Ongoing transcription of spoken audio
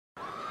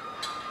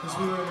Because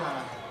we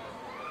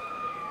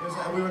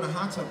were in a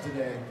hot tub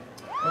today,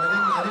 but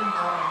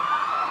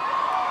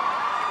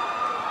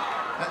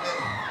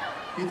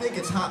you think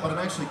it's hot, but I'm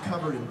actually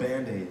covered in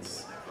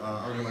Band-Aids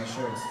under my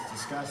shirt. It's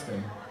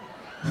disgusting.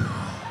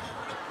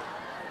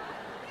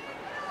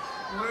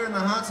 We're in the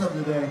hot tub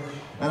today,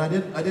 and I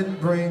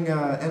didn't bring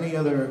any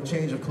other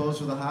change of clothes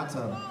for the hot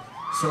tub,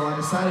 so I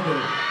decided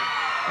to.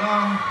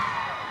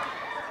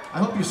 I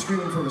hope you're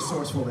screaming for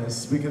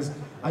resourcefulness because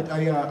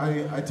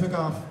I took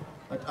off.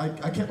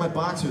 I kept my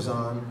boxers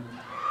on,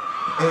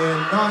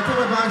 and I kept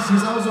my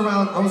boxers. I was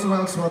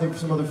around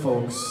some other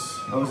folks.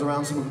 I was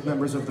around some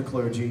members of the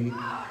clergy,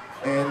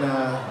 and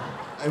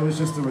it was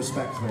just a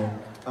respect thing.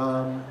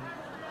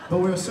 But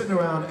we were sitting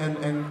around,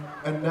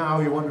 and now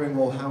you're wondering,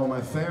 well, how am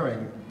I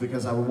faring?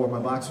 Because I wore my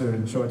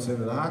boxer shorts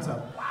into the hot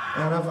tub,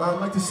 and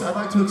I'd like to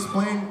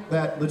explain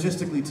that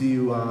logistically to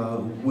you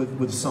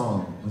with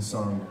song.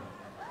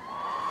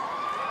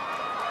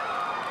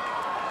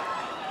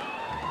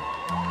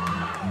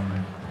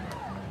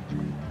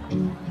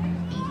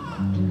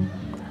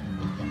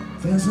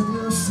 There's a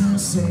new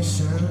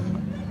sensation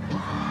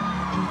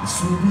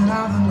sweeping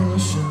out the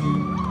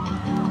nation,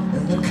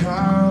 and they're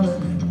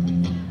calling it,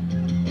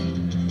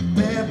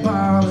 they're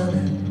ballin'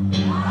 it,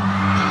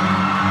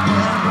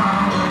 they're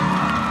ballin' it.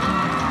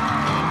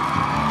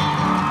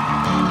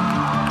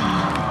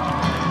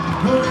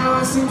 Well, now I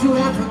seem to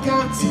have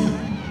forgotten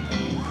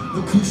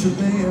the crucial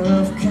layer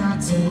of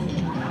cotton,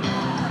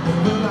 and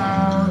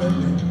without it,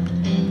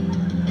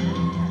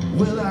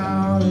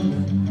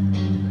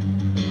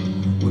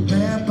 we're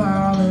bare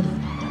ballin'.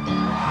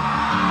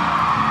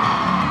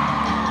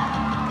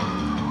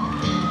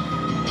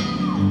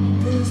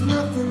 There's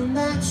nothing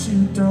that you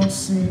don't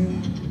see.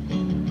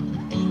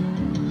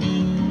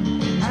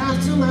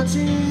 After my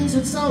jeans,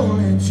 it's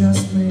only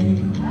just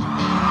me.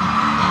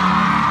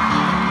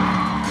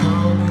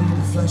 Call me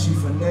the fleshy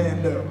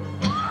Fernando.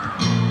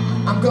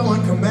 I'm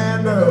going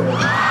commando.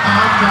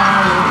 I'm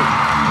ballin'.